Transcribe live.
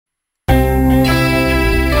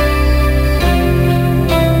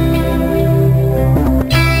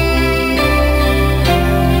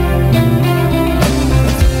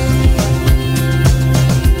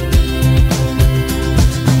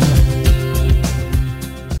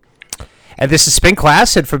And this is Spin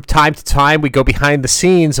Class, and from time to time we go behind the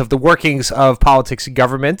scenes of the workings of politics and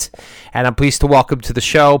government. And I'm pleased to welcome to the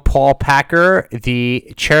show Paul Packer,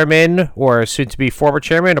 the chairman, or soon-to-be former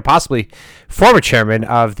chairman, or possibly former chairman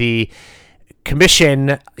of the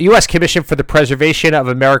U.S. Commission for the Preservation of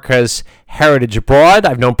America's Heritage Abroad.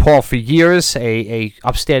 I've known Paul for years, a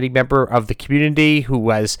upstanding member of the community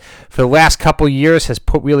who has, for the last couple of years, has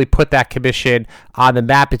really put that commission on the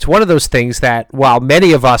map. It's one of those things that, while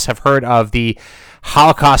many of us have heard of the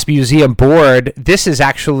Holocaust Museum Board, this is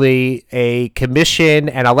actually a commission,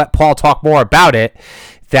 and I'll let Paul talk more about it,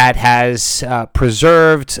 that has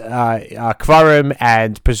preserved kvarim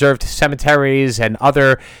and preserved cemeteries and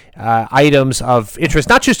other items of interest,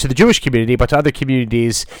 not just to the Jewish community, but to other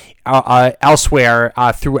communities elsewhere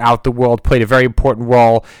throughout the world, played a very important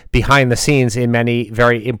role behind the scenes in many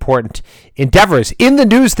very important endeavors. In the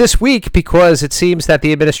news this week, because it seems that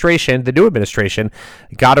the new administration,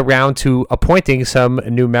 got around to appointing some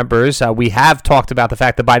new members. We have talked about the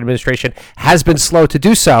fact the Biden administration has been slow to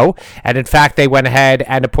do so, and in fact, they went ahead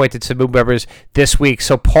and appointed some new members this week.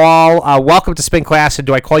 So, Paul, welcome to Spin Class, and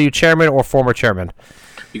do I call you chairman or former chairman?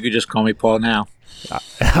 You could just call me Paul now.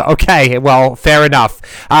 Okay, well, fair enough.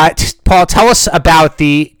 Paul, tell us about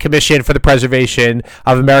the Commission for the Preservation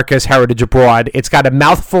of America's Heritage Abroad. It's got a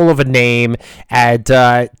mouthful of a name, and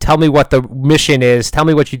tell me what the mission is. Tell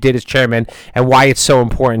me what you did as chairman and why it's so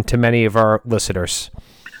important to many of our listeners.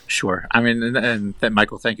 Sure. I mean, and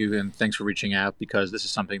Michael, thank you, and thanks for reaching out, because this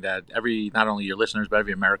is something that not only your listeners, but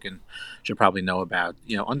every American should probably know about.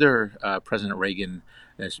 You know, under President Reagan,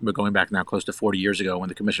 we're going back now close to 40 years ago when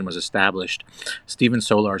the commission was established, Stephen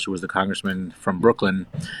Solars, who was the congressman from Brooklyn,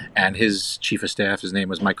 and his chief of staff, his name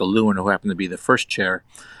was Michael Lewin, who happened to be the first chair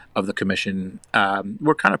of the commission,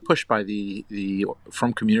 were kind of pushed by the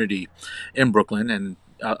from community in Brooklyn and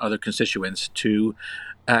other constituents to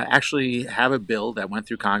actually have a bill that went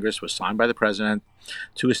through Congress, was signed by the president,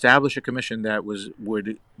 to establish a commission that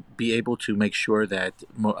would be able to make sure that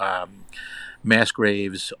mass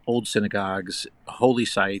graves, old synagogues, holy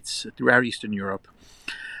sites throughout Eastern Europe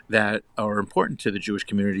that are important to the Jewish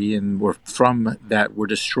community and were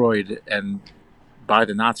destroyed and by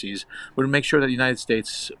the Nazis, would make sure that the United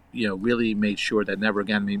States, really made sure that never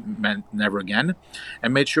again meant never again,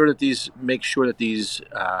 and made sure that these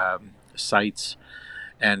sites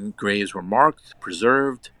and graves were marked,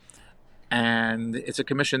 preserved. And it's a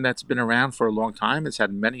commission that's been around for a long time. It's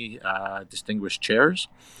had many distinguished chairs.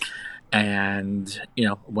 And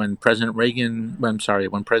when President Reagan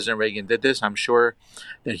did this, I'm sure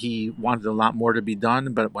that he wanted a lot more to be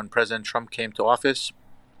done. But when President Trump came to office,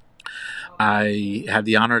 I had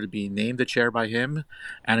the honor to be named the chair by him,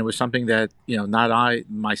 and it was something that not I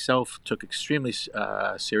myself took extremely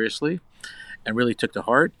seriously and really took to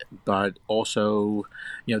heart. But also,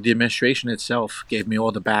 the administration itself gave me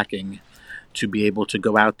all the backing to be able to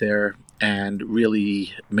go out there and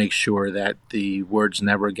really make sure that the words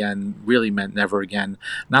never again really meant never again,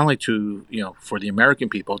 not only to, for the American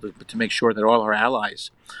people, but to make sure that all our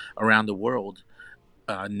allies around the world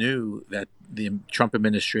knew that the Trump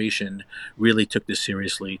administration really took this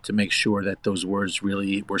seriously, to make sure that those words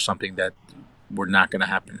really were something that were not going to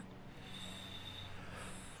happen.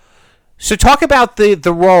 So talk about the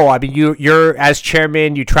role. I mean, you're as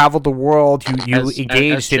chairman, you traveled the world, you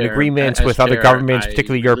engaged in agreements with other governments,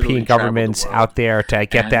 particularly European governments out there, to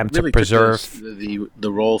get them to preserve.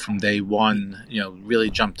 The role from day one,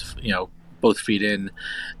 really jumped, both feet in,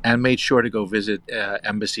 and made sure to go visit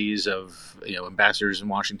embassies of, ambassadors in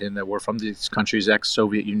Washington that were from these countries,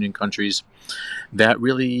 ex-Soviet Union countries, that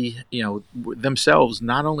really, themselves,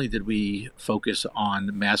 not only did we focus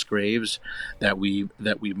on mass graves that we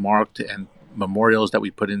marked and memorials that we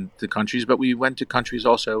put in the countries, but we went to countries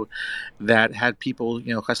also that had people,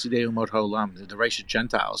 Chasidei Umot Ha'olam, the righteous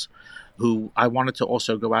Gentiles, who I wanted to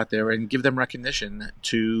also go out there and give them recognition,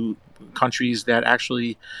 to countries that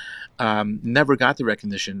actually never got the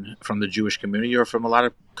recognition from the Jewish community, or from a lot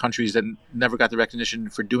of countries that never got the recognition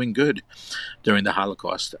for doing good during the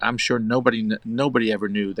Holocaust. I'm sure nobody ever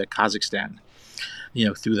knew that Kazakhstan,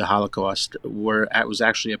 through the Holocaust, was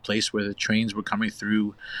actually a place where the trains were coming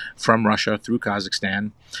through from Russia through Kazakhstan,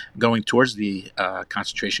 going towards the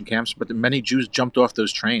concentration camps. But many Jews jumped off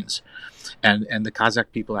those trains, and the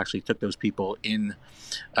Kazakh people actually took those people in,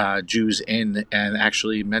 Jews in, and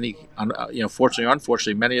actually many,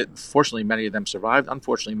 fortunately, many of them survived.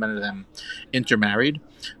 Unfortunately, many of them intermarried.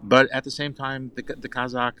 But at the same time, the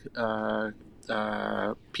Kazakh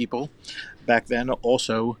people back then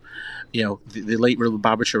also, the late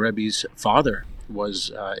Lubavitcher Rebbe's father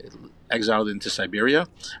was exiled into Siberia,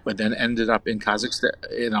 but then ended up in Kazakhstan,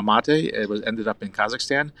 in Almaty. It was ended up in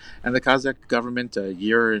Kazakhstan, and the Kazakh government a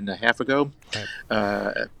year and a half ago Right.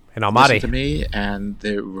 uh, In listened to Almaty. me, and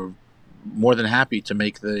they were more than happy to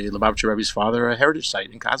make the Lubavitcher Rebbe's father a heritage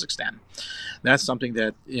site in Kazakhstan. That's something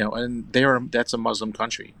that, and that's a Muslim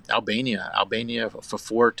country. Albania for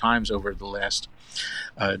four times over the last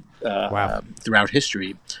Wow. throughout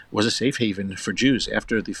history was a safe haven for Jews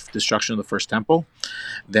after the destruction of the first temple.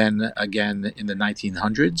 Then again in the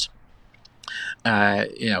 1900s,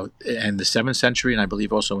 and the 7th century, and I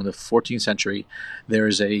believe also in the 14th century, there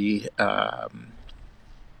is a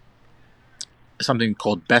something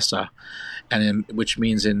called Bessa, which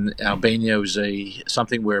means in Albania is a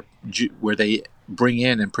something where they bring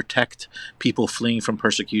in and protect people fleeing from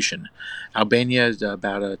persecution. Albania,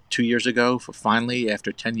 about 2 years ago, finally,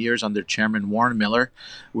 after 10 years under Chairman Warren Miller,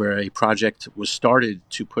 where a project was started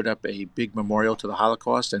to put up a big memorial to the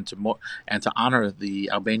Holocaust and to honor the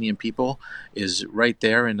Albanian people, is right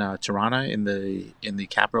there in Tirana, in the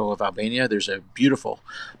capital of Albania. There's a beautiful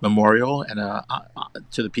memorial and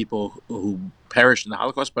to the people who perished in the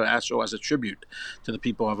Holocaust, but also as a tribute to the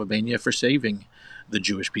people of Albania for saving the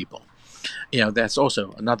Jewish people. That's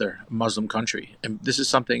also another Muslim country, and this is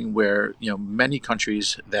something where many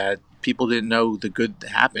countries that people didn't know the good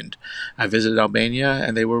that happened. I visited Albania,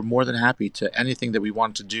 and they were more than happy to anything that we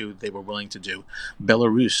wanted to do. They were willing to do.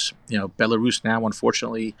 Belarus now,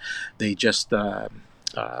 unfortunately, they just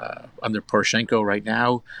under Poroshenko right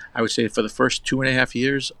now, I would say for the first 2.5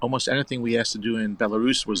 years, almost anything we asked to do in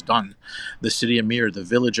Belarus was done. The city of Mir, the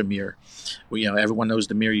village of Mir, everyone knows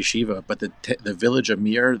the Mir Yeshiva, but the village of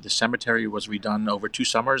Mir, the cemetery was redone over 2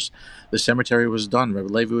 summers. The cemetery was done. Rabbi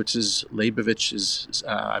Leibovich is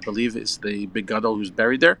I believe, is the big gadol who's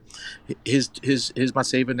buried there. His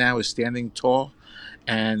maseva now is standing tall,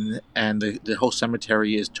 and the whole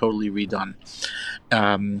cemetery is totally redone.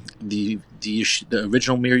 The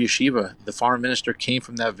original Mir Yeshiva, the foreign minister came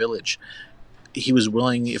from that village. He was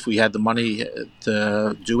willing, if we had the money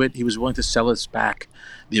to do it, he was willing to sell us back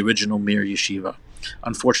the original Mir Yeshiva.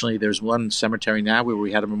 Unfortunately, there's one cemetery now where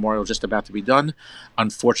we had a memorial just about to be done.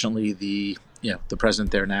 Unfortunately, the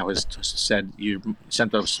president there now has said you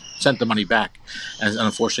sent the money back, and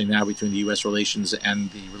unfortunately now between the U.S. relations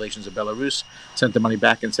and the relations of Belarus, sent the money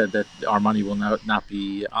back and said that our money will not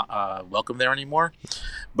be welcome there anymore.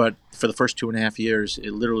 But for the first 2.5 years,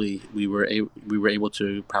 we were able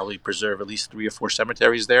to probably preserve at least 3 or 4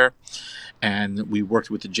 cemeteries there, and we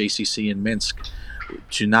worked with the JCC in Minsk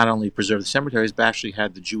to not only preserve the cemeteries, but actually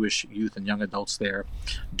had the Jewish youth and young adults there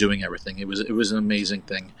doing everything. It was an amazing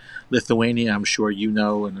thing. Lithuania, I'm sure you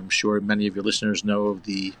know, and I'm sure many of your listeners know of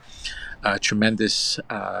the tremendous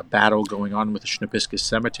battle going on with the Šnipiškės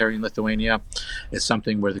Cemetery in Lithuania. It's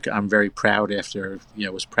something where I'm very proud after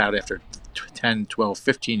 10, 12,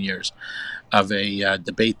 15 years of a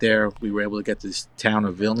debate there. We were able to get this town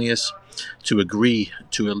of Vilnius to agree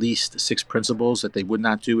to at least 6 principles that they would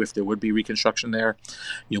not do if there would be reconstruction there.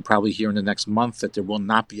 You'll probably hear in the next month that there will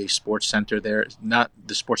not be a sports center there.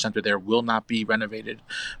 The sports center there will not be renovated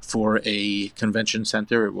for a convention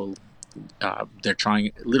center. It will. They're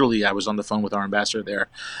trying. Literally, I was on the phone with our ambassador there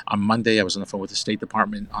on Monday. I was on the phone with the State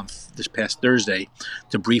Department on this past Thursday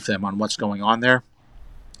to brief them on what's going on there.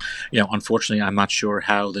 Unfortunately, I'm not sure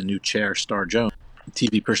how the new chair, Star Jones,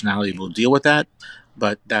 TV personality, will deal with that.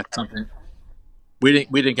 But that's something we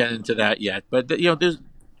didn't get into that yet. But there's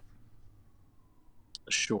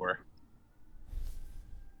sure.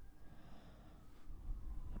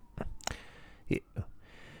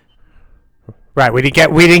 Right. We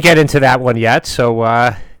didn't get into that one yet. So,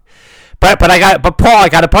 but Paul, I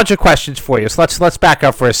got a bunch of questions for you. So let's back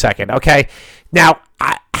up for a second. Okay. Now,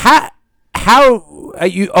 how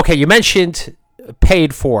you mentioned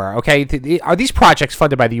paid for. Okay. Are these projects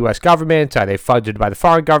funded by the U.S. government? Are they funded by the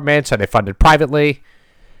foreign governments? Are they funded privately?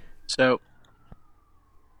 So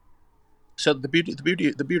So the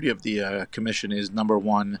beauty of the commission is, number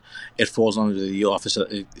one, it falls under the office.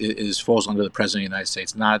 Falls under the president of the United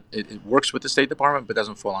States. It works with the State Department, but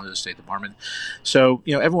doesn't fall under the State Department. So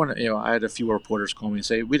everyone, I had a few reporters call me and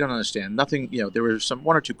say, we don't understand nothing. There were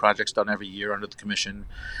one or two projects done every year under the commission,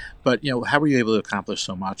 but how were you able to accomplish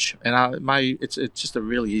so much? And it's just a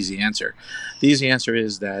really easy answer. The easy answer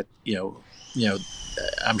is that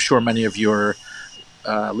I'm sure many of your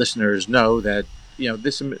listeners know that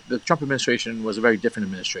the Trump administration was a very different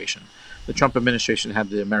administration. the Trump administration had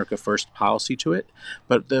the America First policy to it,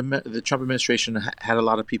 but the Trump administration had a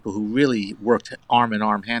lot of people who really worked arm in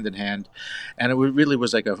arm, hand in hand, and it really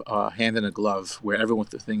was like a hand in a glove where everyone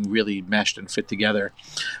the thing really meshed and fit together.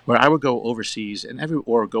 Where I would go overseas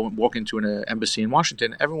or go and walk into an embassy in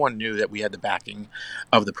Washington, everyone knew that we had the backing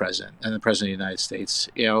of the president and the president of the United States.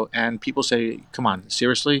 And people say, "Come on,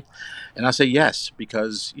 seriously?" And I say yes,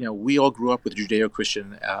 because we all grew up with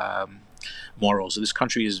Judeo-Christian morals. This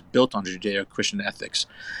country is built on Judeo-Christian ethics,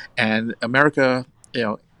 and America,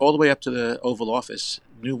 all the way up to the Oval Office,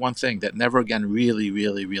 knew one thing, that never again really,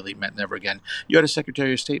 really, really meant never again. You had a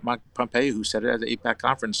Secretary of State, Mike Pompeo, who said it at the AIPAC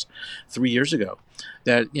conference 3 years ago,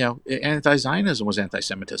 that anti-Zionism was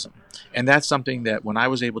anti-Semitism, and that's something that when I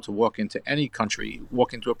was able to walk into any country,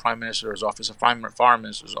 walk into a prime minister's office, a foreign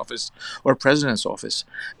minister's office, or a president's office,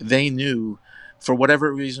 they knew. For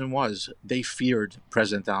whatever reason was, they feared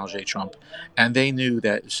President Donald J. Trump, and they knew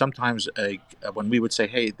that sometimes when we would say,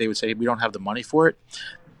 "Hey," they would say, "We don't have the money for it."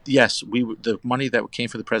 Yes, the money that came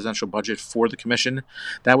for the presidential budget for the commission,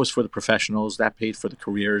 that was for the professionals, that paid for the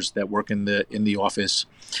careers that work in the office.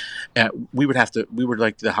 We were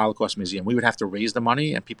like the Holocaust Museum. We would have to raise the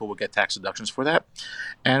money, and people would get tax deductions for that.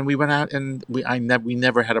 And we went out and we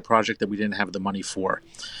never had a project that we didn't have the money for.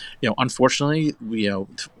 Unfortunately,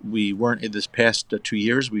 we weren't in this past 2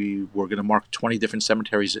 years. We were going to mark 20 different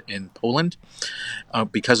cemeteries in Poland.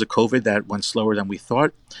 Because of COVID, that went slower than we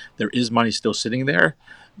thought. There is money still sitting there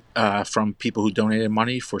from people who donated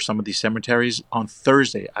money for some of these cemeteries. On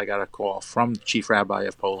Thursday, I got a call from the chief rabbi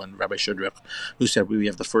of Poland, Rabbi Shudrich, who said, "We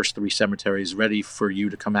have the first 3 cemeteries ready for you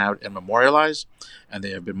to come out and memorialize, and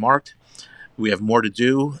they have been marked. We have more to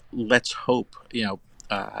do. Let's hope,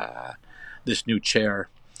 this new chair,"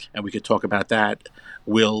 and we could talk about that,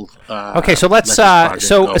 will okay, so let's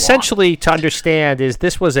so essentially on. To understand is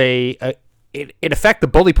this was in effect, the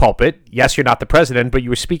bully pulpit. Yes, you're not the president, but you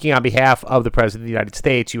were speaking on behalf of the president of the United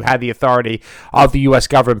States. You had the authority of the U.S.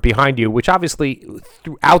 government behind you, which obviously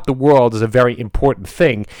throughout the world is a very important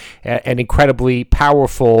thing, an incredibly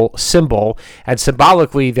powerful symbol. And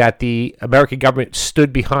symbolically, that the American government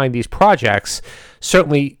stood behind these projects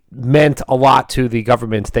certainly meant a lot to the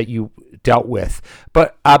government that you dealt with.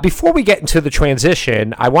 But before we get into the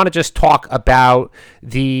transition, I want to just talk about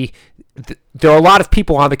there are a lot of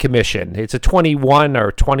people on the commission. It's a 21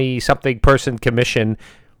 or 20-something person commission.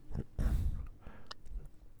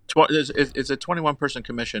 It's a 21-person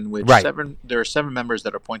commission, which right. There are 7 members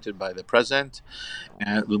that are appointed by the president,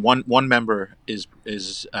 and one member is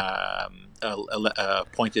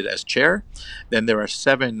appointed as chair. Then there are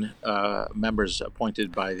 7 members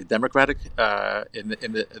appointed by the Democratic in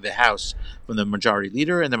the House, from the majority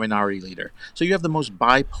leader and the minority leader. So you have the most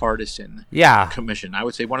bipartisan commission. I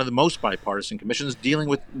would say one of the most bipartisan commissions, dealing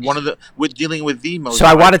with the most.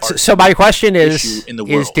 So my question is in the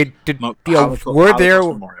world. Were there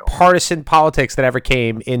partisan politics that ever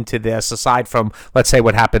came into this, aside from, let's say,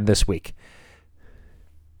 what happened this week?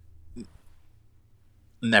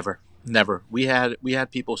 Never. We had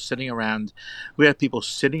people sitting around. We had people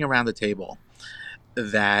sitting around the table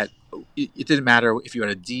that it didn't matter if you had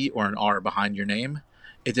a D or an R behind your name.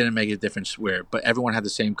 It didn't make a difference where, but everyone had the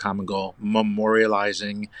same common goal: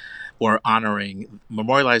 memorializing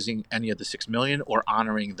any of the 6 million, or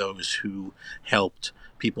honoring those who helped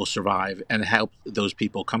people survive and help those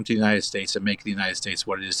people come to the United States and make the United States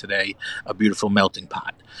what it is today, a beautiful melting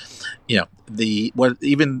pot.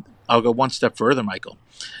 I'll go one step further, Michael.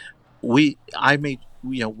 We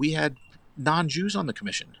had non-Jews on the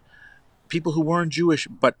commission, people who weren't Jewish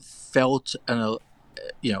but felt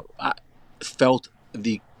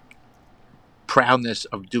the proudness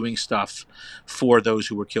of doing stuff for those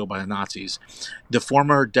who were killed by the Nazis. The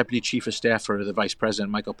former deputy chief of staff for the vice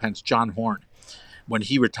president, Michael Pence, John Horn, when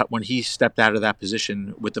he stepped out of that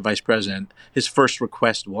position with the vice president, his first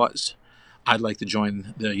request was, "I'd like to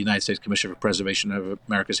join the United States Commission for Preservation of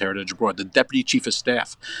America's Heritage Abroad." The deputy chief of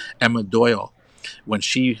staff, Emma Doyle, when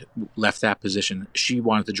she left that position, she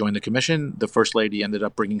wanted to join the commission. The first lady ended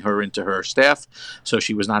up bringing her into her staff, so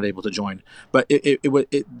she was not able to join. But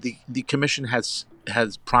the commission has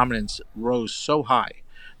prominence rose so high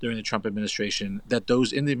during the Trump administration that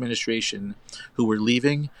those in the administration who were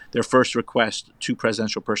leaving, their first request to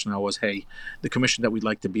presidential personnel was, "Hey, the commission that we'd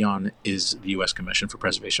like to be on is the U.S. Commission for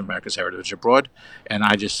Preservation of America's Heritage Abroad." And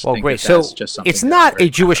I just think that's just something. It's not a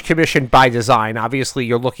Jewish commission by design. Obviously,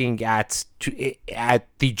 you're looking at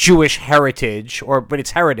the Jewish heritage, but it's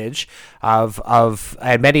heritage of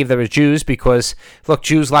and many of them are Jews, because look,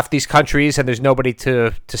 Jews left these countries and there's nobody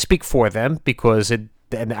to speak for them, because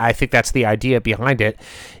and I think that's the idea behind it,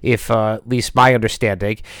 if at least my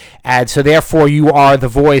understanding. And so therefore you are the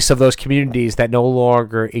voice of those communities that no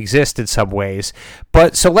longer exist in some ways.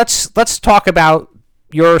 But so let's talk about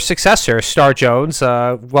your successor, Star Jones,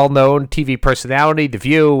 well-known TV personality, The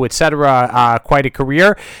View, etc. Quite a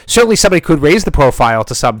career. Certainly somebody could raise the profile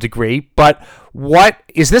to some degree, but what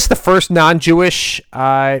is this the first non-Jewish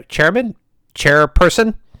chairperson?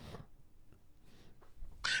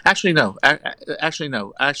 Actually, no.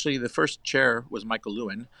 Actually, the first chair was Michael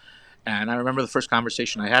Lewin, and I remember the first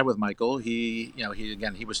conversation I had with Michael. He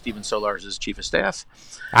was Stephen Solar's chief of staff.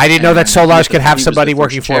 I didn't know that Solars could have somebody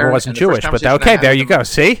working for him who wasn't Jewish, but okay, there you go.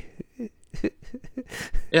 See?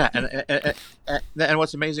 Yeah, and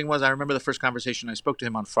what's amazing was I remember the first conversation. I spoke to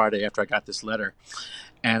him on Friday after I got this letter,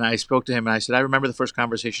 and I spoke to him and I said, I remember the first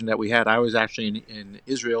conversation that we had. I was actually in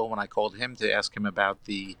Israel when I called him to ask him about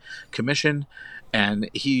the commission. And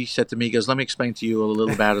he said to me, he goes, let me explain to you a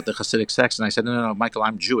little about the Hasidic sects. And I said, no, Michael,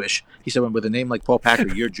 I'm Jewish. He said, well, with a name like Paul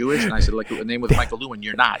Packer, you're Jewish? And I said, like a name with Michael Lewin,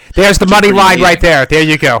 you're not. There's the money line right there. There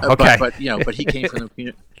you go. Okay. But he came from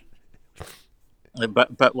the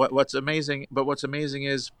But what's amazing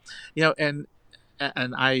is,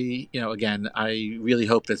 and I, again, I really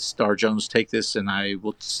hope that Star Jones take this, and I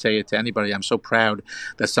will say it to anybody. I'm so proud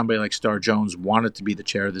that somebody like Star Jones wanted to be the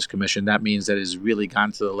chair of this commission. That means that it's really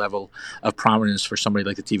gone to the level of prominence for somebody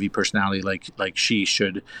like the TV personality, like she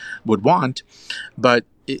would want. But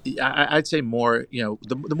I'd say more,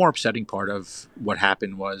 the more upsetting part of what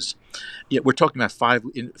happened was, we're talking about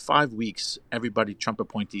in 5 weeks, everybody Trump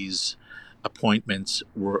appointees' appointments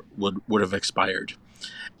would have expired.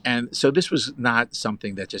 And so this was not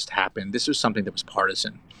something that just happened. This was something that was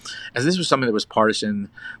partisan. And this was something that was partisan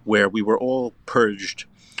where we were all purged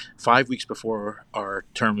 5 weeks before our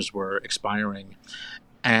terms were expiring.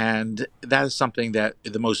 And that is something that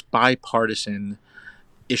the most bipartisan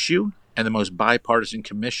issue and the most bipartisan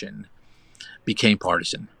commission became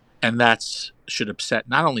partisan. And that should upset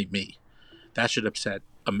not only me, that should upset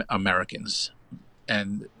Americans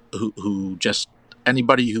and who just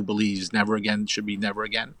anybody who believes never again should be never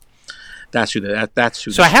again. That's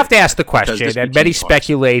who. So I have to ask the question, and many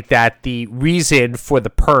speculate that the reason for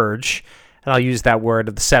the purge, and I'll use that word,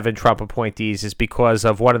 of the 7 Trump appointees is because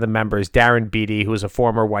of one of the members, Darren Beattie, who was a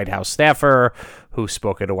former White House staffer who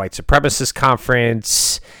spoke at a white supremacist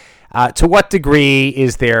conference. To what degree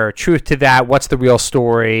is there truth to that? What's the real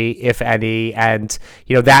story, if any? And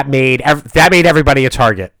that made everybody a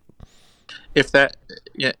target.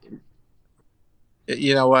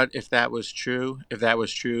 You know what? If that was true,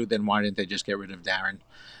 then why didn't they just get rid of Darren?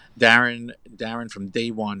 Darren from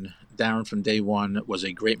day one was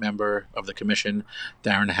a great member of the commission.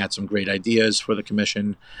 Darren had some great ideas for the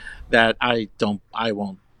commission that I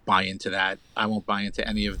won't buy into that. I won't buy into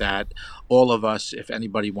any of that. All of us, if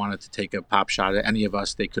anybody wanted to take a pop shot at any of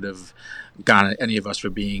us, they could have gone at any of us for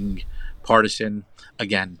being partisan.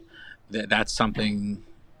 Again, that's something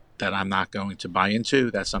that I'm not going to buy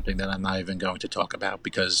into. That's something that I'm not even going to talk about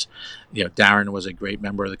because, Darren was a great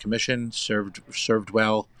member of the commission, served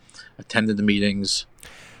well, attended the meetings.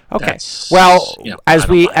 Okay. Well, as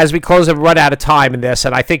we close and run out of time in this,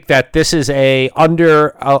 and I think that this is a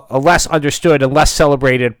less understood and less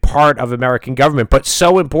celebrated part of American government, but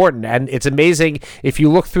so important. And it's amazing if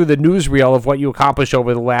you look through the newsreel of what you accomplished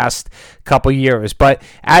over the last couple years. But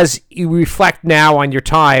as you reflect now on your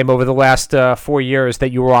time over the last 4 years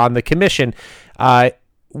that you were on the commission,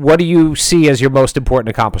 what do you see as your most important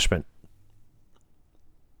accomplishment?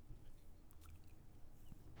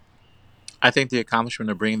 I think the accomplishment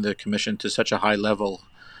of bringing the commission to such a high level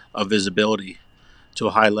of visibility,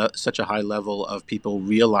 to such a high level of people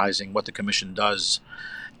realizing what the commission does,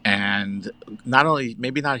 and not only,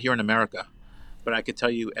 maybe not here in America, but I could tell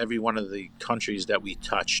you every one of the countries that we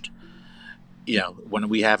touched, when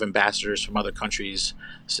we have ambassadors from other countries,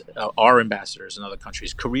 our ambassadors in other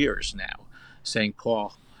countries, careers now, saying,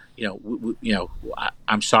 Paul,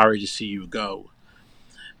 I'm sorry to see you go.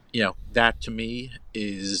 That to me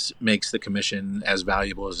makes the commission as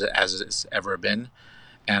valuable as it's ever been.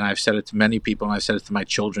 And I've said it to many people, and I've said it to my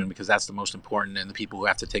children, because that's the most important. And the people who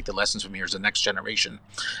have to take the lessons from here is the next generation,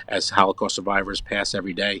 as Holocaust survivors pass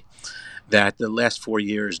every day. That the last 4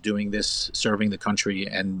 years doing this, serving the country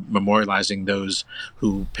and memorializing those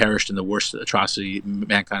who perished in the worst atrocity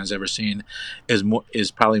mankind has ever seen was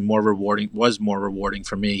more rewarding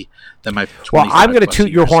for me than my 25 Well, I'm going to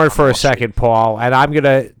toot your horn for a Street. second, Paul, and I'm going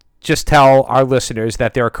to just tell our listeners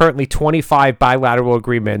that there are currently 25 bilateral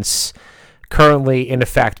agreements currently in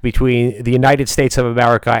effect between the United States of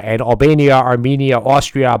America and Albania, Armenia,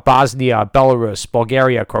 Austria, Bosnia, Belarus,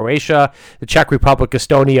 Bulgaria, Croatia, the Czech Republic,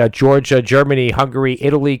 Estonia, Georgia, Germany, Hungary,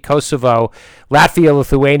 Italy, Kosovo, Latvia,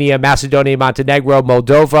 Lithuania, Macedonia, Montenegro,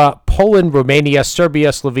 Moldova, Poland, Romania, Serbia,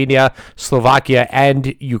 Slovenia, Slovakia,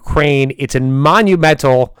 and Ukraine. It's a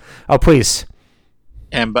monumental... Oh, please.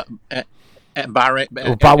 And Bahrain.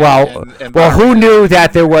 Well, who knew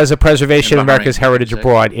that there was a preservation of America's heritage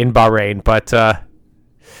abroad in Bahrain? But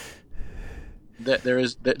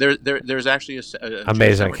there's actually a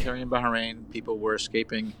amazing cemetery in Bahrain. People were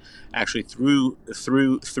escaping actually through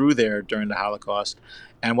there during the Holocaust.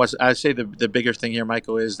 And what I say the bigger thing here,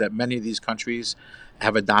 Michael, is that many of these countries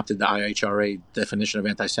have adopted the IHRA definition of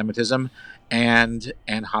anti-Semitism and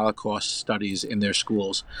Holocaust studies in their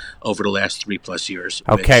schools over the last 3+ years.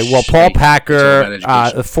 Okay, well, Paul Packer,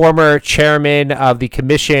 the former chairman of the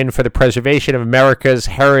Commission for the Preservation of America's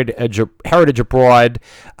Heritage Abroad,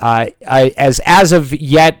 as of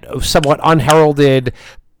yet somewhat unheralded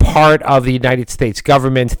part of the United States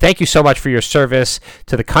government. Thank you so much for your service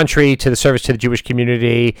to the country, to the service to the Jewish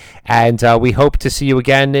community, and we hope to see you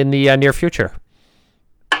again in the near future.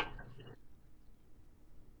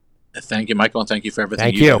 Thank you, Michael, and thank you for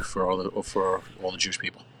everything you do for all the Jewish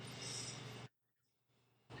people.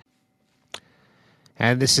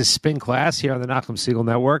 And this is Spin Class here on the Nachum Segal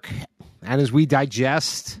Network. And as we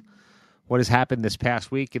digest what has happened this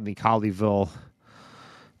past week in the Colleyville,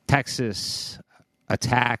 Texas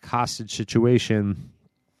attack, hostage situation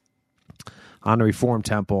on the Reform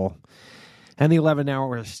Temple, and the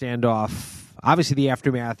 11-hour standoff, obviously the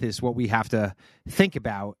aftermath is what we have to think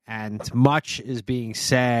about, and much is being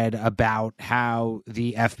said about how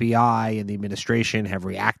the FBI and the administration have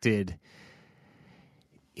reacted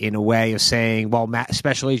in a way of saying, well,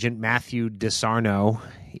 Special Agent Matthew DeSarno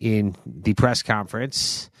in the press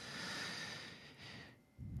conference,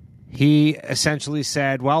 he essentially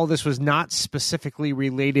said, well, this was not specifically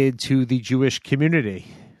related to the Jewish community.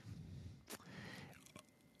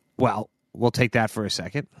 Well, we'll take that for a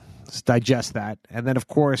second. Let's digest that. And then, of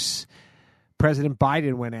course, President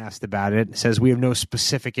Biden, when asked about it, says we have no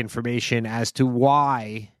specific information as to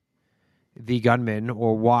why the gunman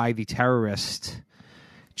or why the terrorist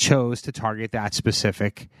chose to target that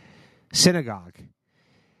specific synagogue.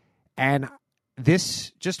 And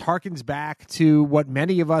this just harkens back to what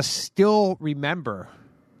many of us still remember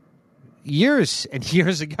years and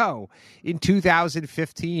years ago in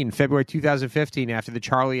 2015, February 2015, after the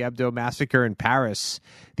Charlie Hebdo massacre in Paris,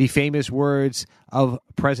 the famous words of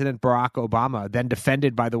President Barack Obama, then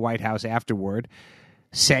defended by the White House afterward,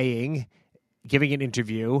 saying, giving an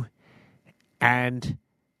interview and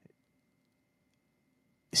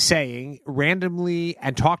saying randomly,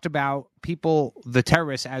 and talked about people, the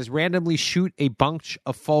terrorists, as randomly shoot a bunch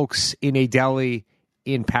of folks in a deli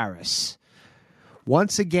in Paris.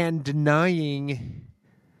 Once again, denying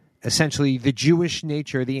essentially the Jewish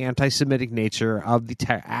nature, the anti-Semitic nature of the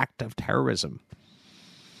act of terrorism.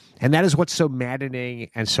 And that is what's so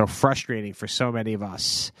maddening and so frustrating for so many of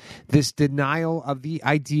us. This denial of the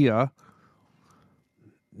idea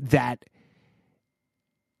that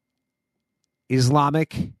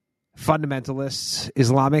Islamic fundamentalists,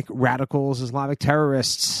 Islamic radicals, Islamic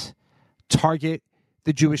terrorists target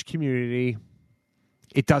the Jewish community.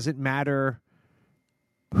 It doesn't matter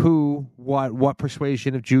who, what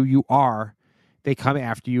persuasion of Jew you are. They come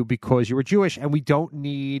after you because you were Jewish. And we don't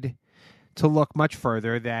need to look much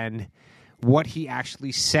further than what he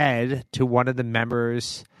actually said to one of the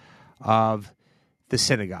members of the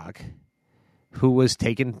synagogue who was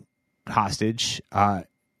taken hostage.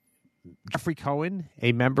 Jeffrey Cohen,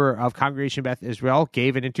 a member of Congregation Beth Israel,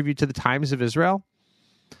 gave an interview to the Times of Israel,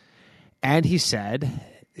 and he said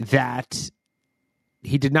that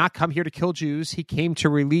he did not come here to kill Jews. He came to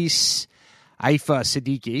release Aifa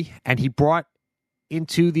Siddiqui, and he brought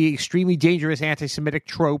into the extremely dangerous anti-Semitic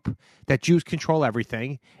trope that Jews control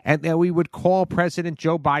everything, and that we would call President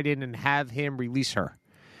Joe Biden and have him release her.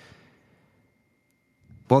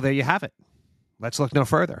 Well, there you have it. Let's look no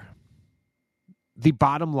further. The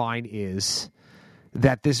bottom line is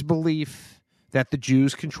that this belief that the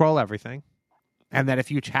Jews control everything, and that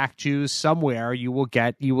if you attack Jews somewhere, you will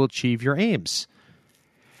achieve your aims.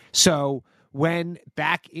 So when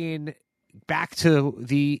back to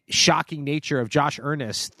the shocking nature of Josh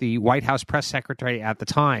Earnest, the White House press secretary at the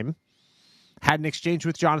time, had an exchange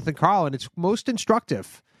with Jonathan Karl, and it's most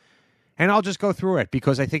instructive. And I'll just go through it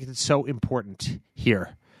because I think it's so important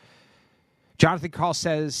here. Jonathan Karl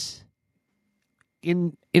says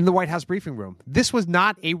in the White House briefing room, this was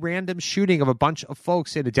not a random shooting of a bunch of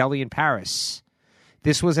folks in a deli in Paris.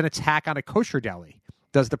 This was an attack on a kosher deli.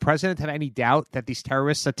 Does the president have any doubt that these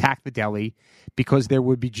terrorists attacked the deli because there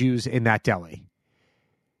would be Jews in that deli?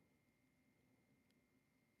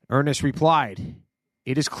 Ernest replied,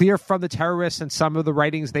 "It is clear from the terrorists and some of the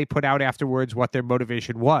writings they put out afterwards what their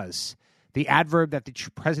motivation was. The adverb that the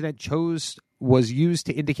president chose was used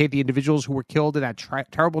to indicate the individuals who were killed in that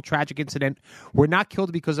terrible, tragic incident were not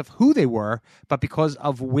killed because of who they were, but because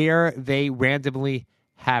of where they randomly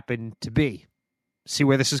happened to be." See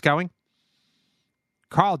where this is going?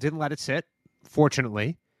 Carl didn't let it sit,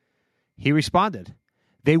 fortunately. He responded,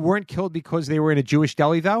 "They weren't killed because they were in a Jewish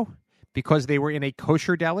deli, though? Because they were in a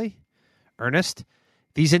kosher deli?" Ernest,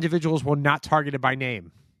 "These individuals were not targeted by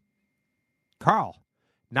name." Carl,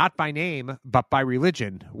 "Not by name, but by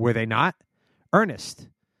religion, were they not?" Ernest,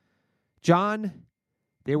 "John,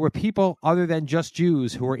 there were people other than just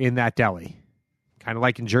Jews who were in that deli." Kind of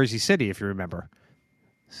like in Jersey City, if you remember.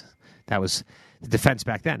 That was the defense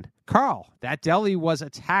back then. Carl, "That deli was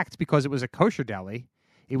attacked because it was a kosher deli.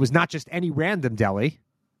 It was not just any random deli.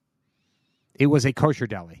 It was a kosher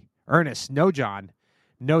deli." Ernest, "No, John.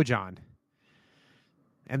 No, John."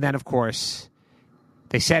 And then, of course,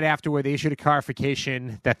 they said afterward, they issued a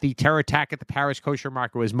clarification that the terror attack at the Paris kosher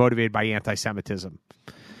market was motivated by anti-Semitism.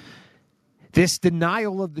 This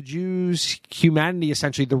denial of the Jews' humanity,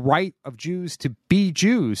 essentially, the right of Jews to be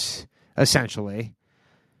Jews, essentially,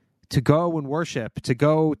 to go and worship, to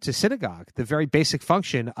go to synagogue, the very basic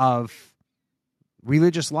function of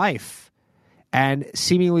religious life, and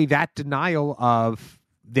seemingly that denial of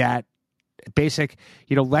that basic,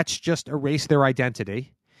 let's just erase their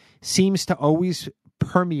identity, seems to always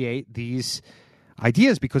permeate these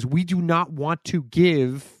ideas, because we do not want to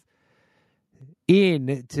give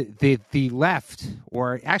in to the left,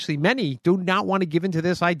 or actually many do not want to give into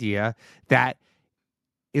this idea that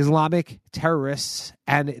Islamic terrorists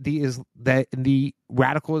and the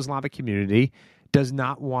radical Islamic community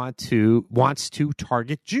wants to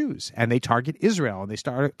target Jews, and they target Israel, and they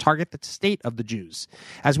target the state of the Jews,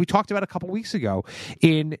 as we talked about a couple weeks ago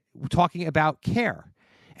in talking about CARE,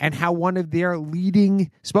 and how one of their leading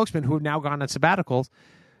spokesmen, who have now gone on sabbaticals,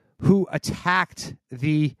 who attacked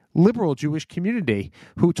the liberal Jewish community,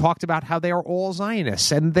 who talked about how they are all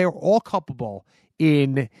Zionists and they're all culpable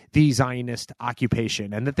in the Zionist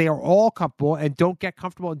occupation, and that they are all culpable and don't get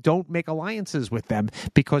comfortable and don't make alliances with them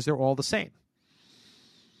because they're all the same.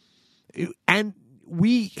 And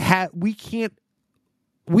we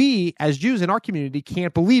as Jews in our community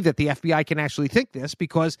can't believe that the FBI can actually think this,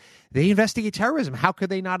 because they investigate terrorism. How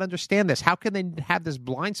could they not understand this? How can they have this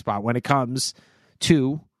blind spot when it comes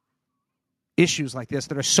to issues like this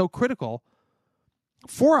that are so critical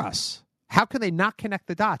for us? How can they not connect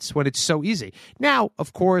the dots when it's so easy? Now,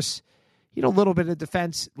 of course, a little bit of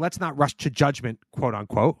defense. Let's not rush to judgment, quote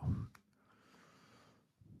unquote.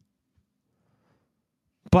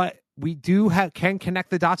 But we can connect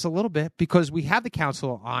the dots a little bit, because we have the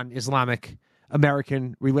Council on Islamic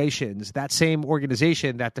American Relations, that same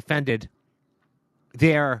organization that defended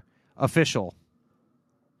their official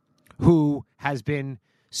who has been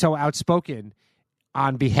so outspoken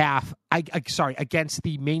on behalf, against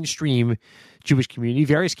the mainstream Jewish community.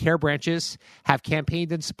 Various CARE branches have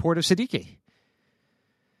campaigned in support of Siddiqui.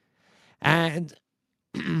 And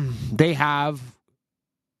they have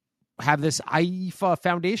this Afia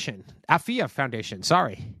Foundation,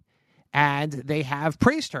 and they have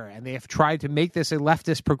praised her, and they have tried to make this a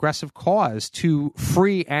leftist progressive cause to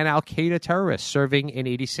free an al-Qaeda terrorist serving an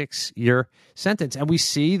 86-year sentence. And we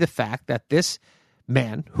see the fact that this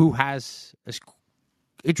man, who has a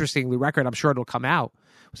interestingly record, I'm sure it'll come out,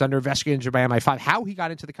 was under investigation by MI5. How he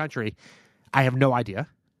got into the country, I have no idea.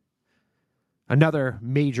 Another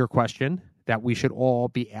major question that we should all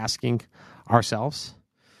be asking ourselves.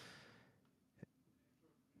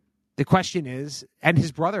 The question is, and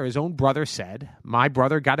his own brother said, "My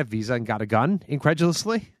brother got a visa and got a gun,"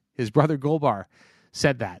 incredulously. His brother Golbar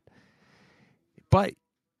said that. But,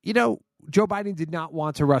 Joe Biden did not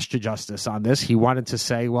want to rush to justice on this. He wanted to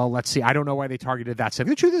say, well, let's see. I don't know why they targeted that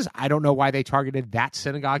synagogue. The truth is, I don't know why they targeted that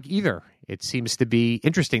synagogue either. It seems to be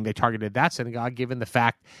interesting they targeted that synagogue, given the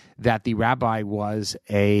fact that the rabbi was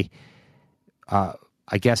a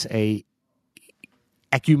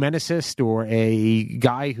ecumenicist, or a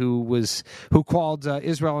guy who called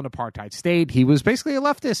Israel an apartheid state. He was basically a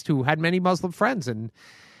leftist who had many Muslim friends, and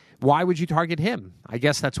why would you target him? I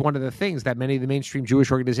guess that's one of the things that many of the mainstream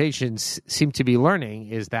Jewish organizations seem to be learning,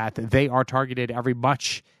 is that they are targeted every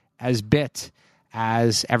much as bit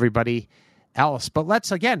as everybody else. But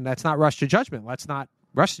let's not rush to judgment. Let's not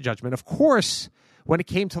rush to judgment. Of course, when it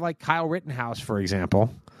came to like Kyle Rittenhouse, for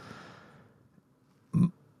example,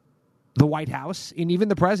 the White House, and even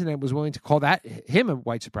the president was willing to call him a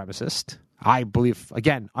white supremacist. I believe,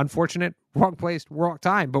 again, unfortunate, wrong place, wrong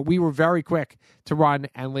time, but we were very quick to run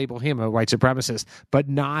and label him a white supremacist, but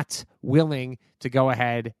not willing to go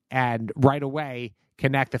ahead and right away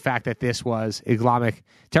connect the fact that this was Islamic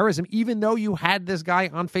terrorism, even though you had this guy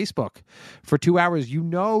on Facebook for 2 hours. You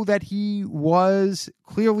know that he was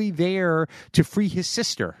clearly there to free his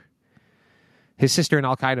sister, an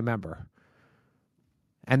Al-Qaeda member.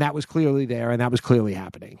 And that was clearly there, and that was clearly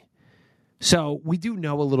happening. So we do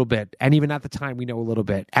know a little bit, and even at the time we know a little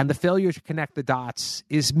bit. And the failure to connect the dots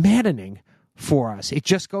is maddening for us. It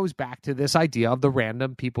just goes back to this idea of the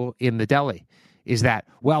random people in the deli. Is that,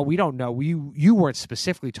 well, we don't know. You weren't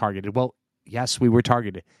specifically targeted. Well, yes, we were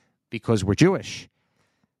targeted because we're Jewish.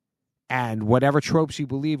 And whatever tropes you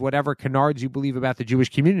believe, whatever canards you believe about the Jewish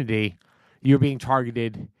community, you're being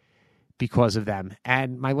targeted because of them.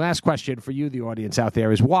 And my last question for you, the audience out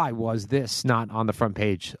there, is why was this not on the front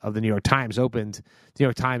page of the New York Times? Opened the New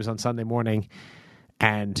York Times on Sunday morning,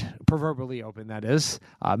 and proverbially opened, that is,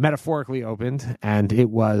 metaphorically opened, and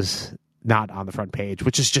it was not on the front page,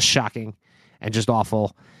 which is just shocking and just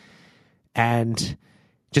awful. And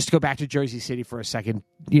just to go back to Jersey City for a second,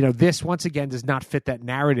 this once again does not fit that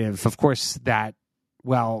narrative, of course, that,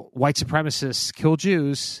 well, white supremacists kill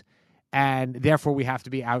Jews, and therefore we have to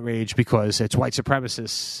be outraged because it's white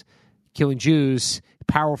supremacists killing Jews,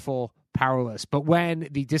 powerful, powerless. But when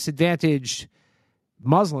the disadvantaged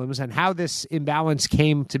Muslims, and how this imbalance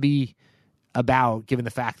came to be about, given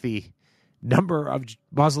the fact the number of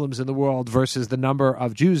Muslims in the world versus the number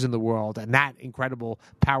of Jews in the world, and that incredible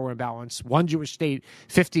power imbalance, one Jewish state,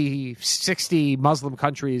 50, 60 Muslim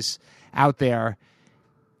countries out there.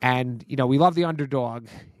 And, we love the underdog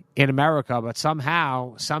in America, but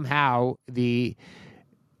somehow the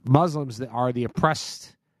Muslims that are the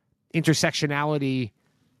oppressed intersectionality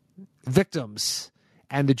victims,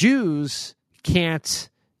 and the Jews can't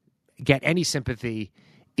get any sympathy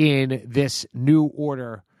in this new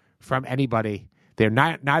order from anybody. They're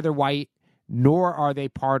neither white, nor are they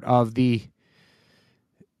part of the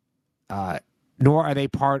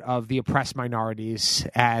oppressed minorities,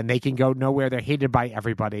 and they can go nowhere. They're hated by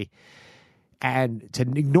everybody. And to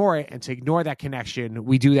ignore it and to ignore that connection,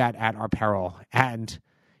 we do that at our peril. And,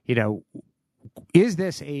 is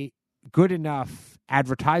this a good enough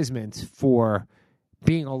advertisement for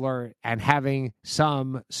being alert and having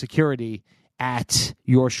some security at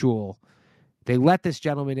your shul? They let this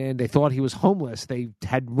gentleman in. They thought he was homeless. They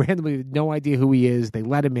had randomly no idea who he is. They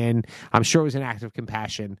let him in. I'm sure it was an act of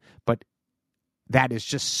compassion, but that is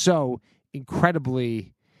just so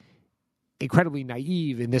incredibly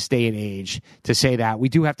naive in this day and age to say that we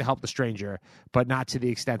do have to help the stranger, but not to the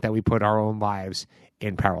extent that we put our own lives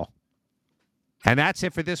in peril. And that's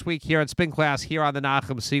it for this week here on Spin Class here on the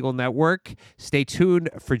Nachum Segal Network. Stay tuned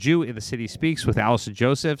for Jew in the City Speaks with Allison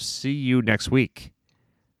Joseph. See you next week.